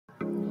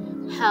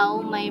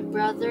How my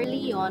brother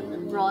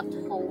Leon brought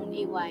home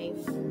a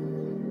wife.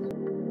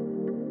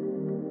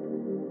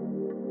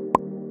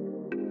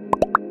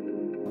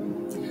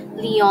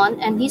 Leon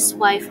and his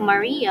wife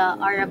Maria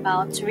are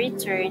about to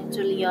return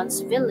to Leon's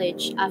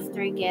village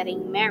after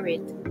getting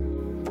married.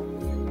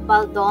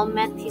 Baldo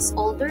met his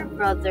older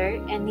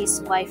brother and his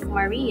wife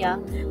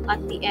Maria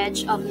at the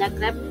edge of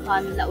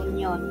Nagrebkan, La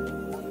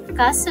Union.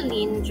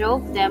 Casaline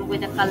drove them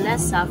with a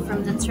kalesa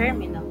from the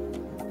terminal.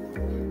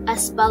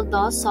 As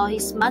Baldo saw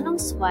his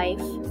manong's wife,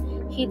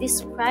 he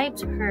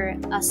described her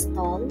as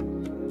tall,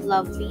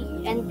 lovely,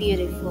 and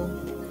beautiful.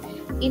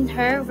 In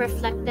her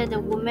reflected a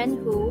woman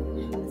who,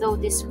 though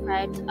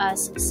described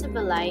as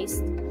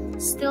civilized,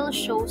 still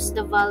shows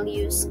the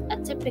values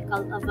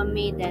atypical of a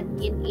maiden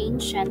in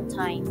ancient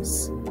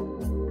times.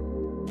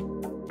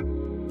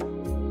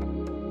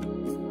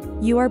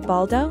 You are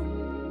Baldo?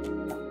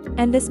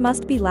 And this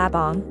must be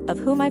Labong, of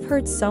whom I've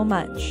heard so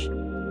much.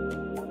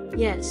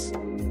 Yes.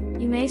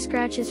 You may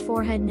scratch his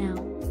forehead now.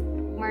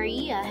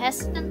 Maria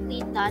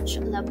hesitantly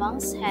touched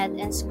Labang's head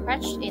and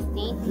scratched it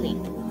daintily.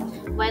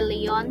 While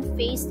Leon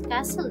faced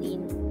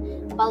Casaline,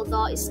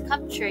 Baldo is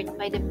captured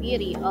by the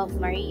beauty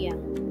of Maria.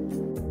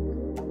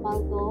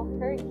 Baldo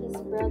heard his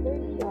brother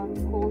Leon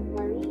called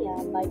Maria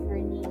by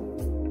her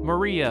name.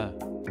 Maria.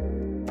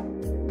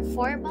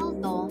 For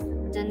Baldo,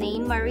 the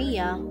name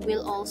Maria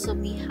will also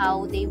be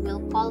how they will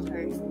call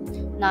her.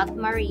 Not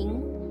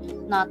Maring,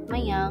 not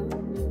Mayang,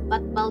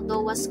 but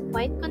Baldo was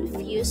quite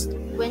confused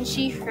when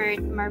she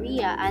heard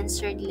Maria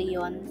answered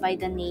Leon by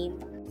the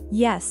name.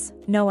 Yes,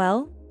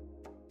 Noel?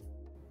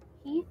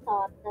 He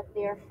thought that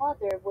their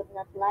father would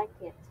not like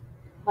it,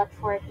 but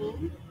for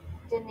him,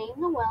 the name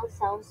Noel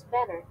sounds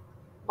better.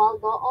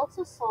 Baldo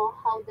also saw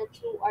how the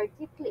two are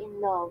deeply in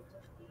love.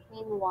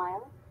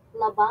 Meanwhile,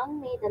 Labang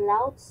made a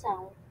loud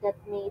sound that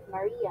made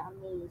Maria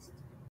amazed.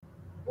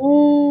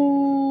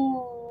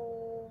 Ooh!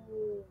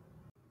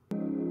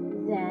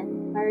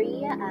 Then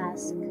Maria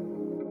asked,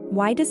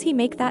 Why does he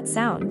make that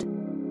sound?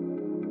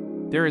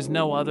 There is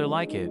no other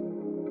like it.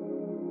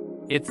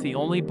 It's the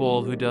only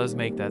bull who does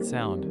make that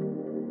sound.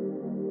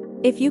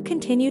 If you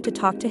continue to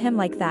talk to him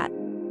like that,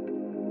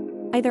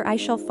 either I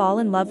shall fall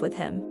in love with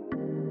him,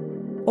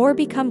 or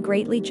become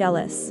greatly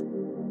jealous.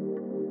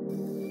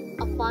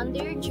 Upon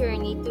their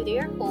journey to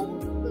their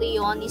home,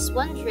 Leon is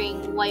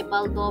wondering why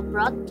Baldo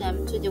brought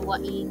them to the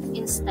Waig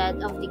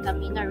instead of the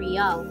Camino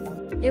Real.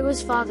 It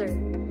was Father,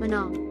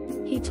 Manuel.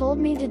 He told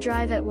me to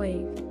drive at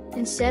Waig,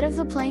 instead of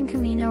the plain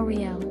Camino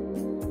Real.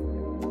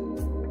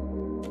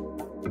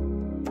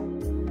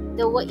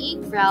 The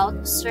Waig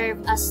route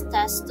served as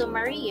test to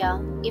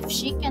Maria if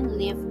she can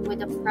live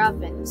with a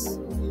province,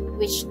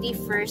 which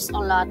differs a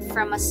lot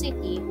from a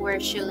city where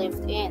she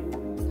lived in.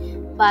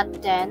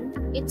 But then,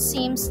 it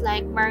seems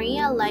like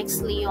Maria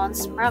likes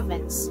Leon's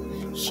province.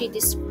 She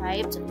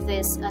described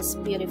this as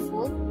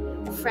beautiful,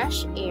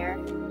 fresh air,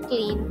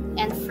 clean,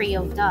 and free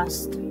of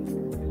dust.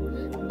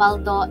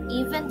 Baldo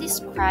even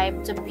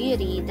described the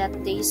beauty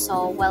that they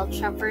saw while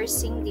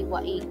traversing the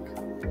Waig.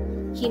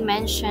 He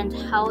mentioned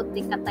how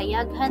the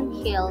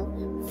Katayaghan Hill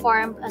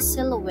formed a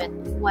silhouette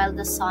while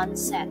the sun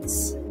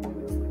sets.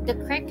 The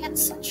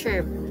crickets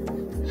chirp,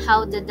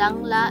 how the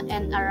dangla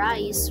and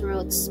arais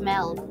roots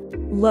smelled.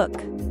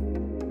 Look.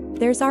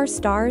 There's our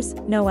stars,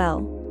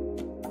 Noel.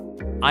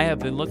 I have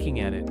been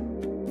looking at it.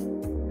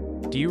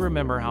 Do you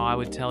remember how I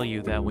would tell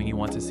you that when you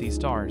want to see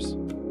stars,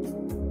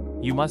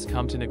 you must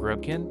come to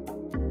Negrobkin?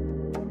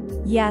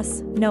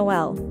 Yes,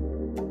 Noel.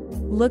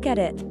 Look at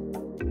it.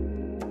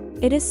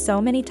 It is so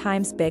many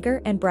times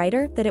bigger and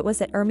brighter than it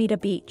was at Ermita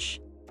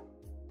Beach.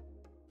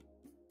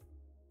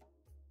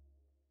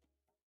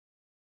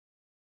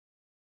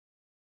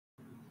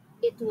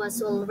 It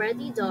was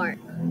already dark,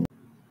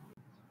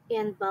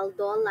 and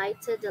Baldo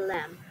lighted the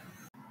lamp.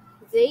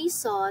 They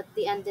saw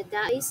the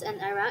Andadais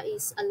and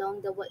Arais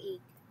along the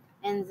Waig,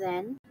 and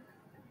then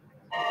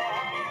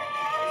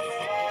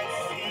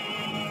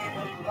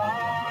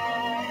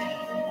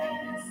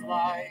It's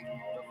like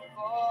the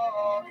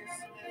fog is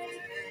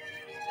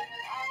lifting,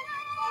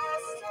 I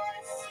start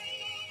to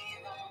see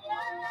the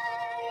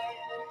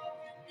light.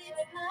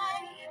 It's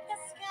like the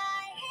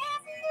sky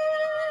is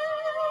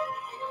blue,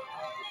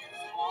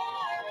 it's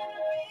warm and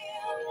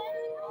real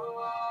and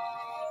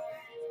bright,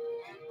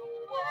 and the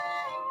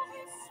world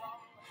is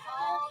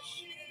somehow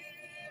shifting.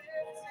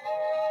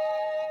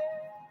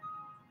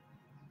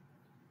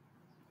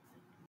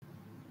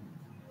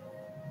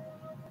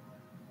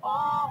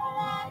 All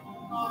I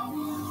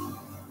know,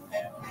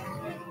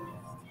 everything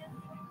is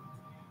different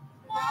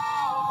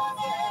now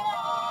that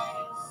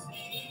I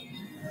see you.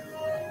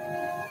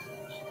 Now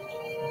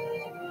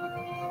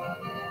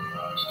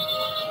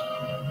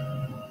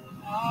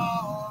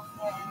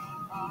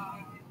that I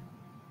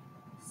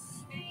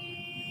see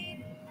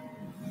you.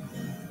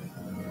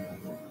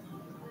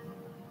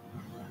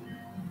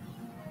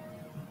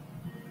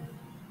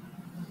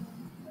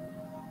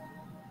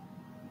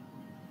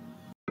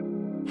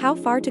 How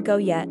far to go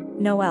yet,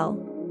 Noel?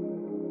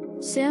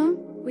 Soon,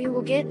 we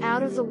will get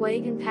out of the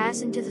Waig and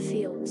pass into the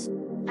fields.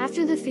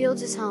 After the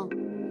fields is home,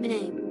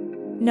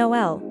 Minang.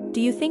 Noel,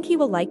 do you think he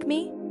will like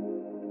me?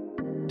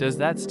 Does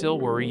that still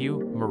worry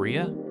you,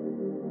 Maria?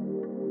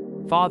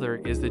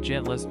 Father is the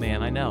gentlest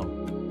man I know.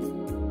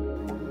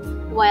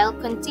 While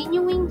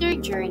continuing their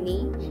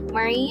journey,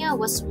 Maria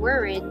was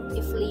worried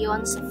if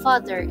Leon's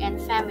father and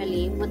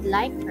family would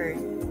like her.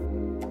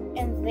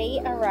 And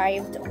they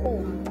arrived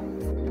home.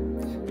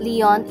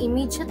 Leon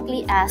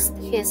immediately asked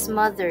his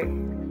mother,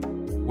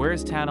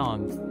 Where's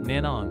Tanong,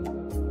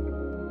 Ninong?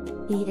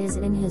 He is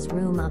in his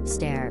room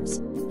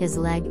upstairs. His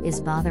leg is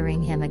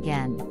bothering him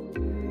again.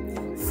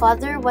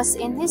 Father was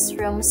in his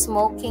room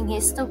smoking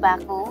his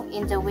tobacco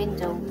in the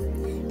window.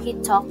 He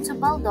talked to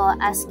Baldo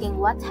asking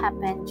what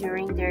happened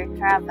during their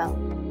travel.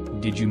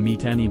 Did you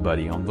meet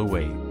anybody on the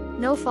way?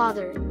 No,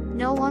 father.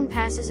 No one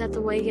passes at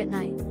the way at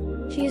night.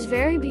 She is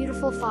very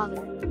beautiful,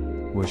 father.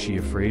 Was she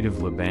afraid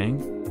of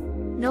Labang?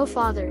 No,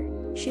 father.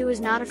 She was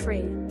not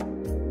afraid.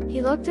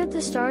 He looked at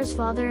the stars,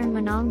 father, and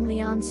Manong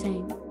Leon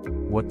sang.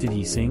 What did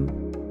he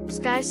sing?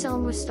 Sky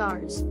sown with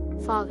stars,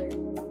 father.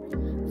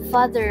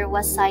 Father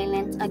was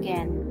silent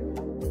again.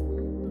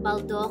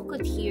 Baldo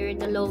could hear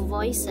the low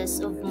voices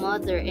of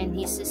mother and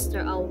his sister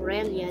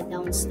Aurelia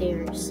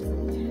downstairs.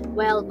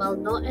 While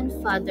Baldo and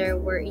father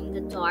were in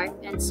the dark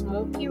and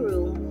smoky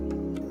room,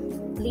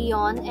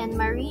 Leon and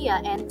Maria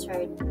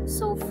entered,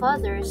 so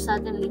father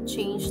suddenly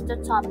changed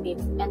the topic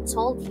and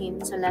told him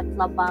to let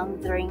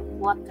Labang drink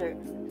water.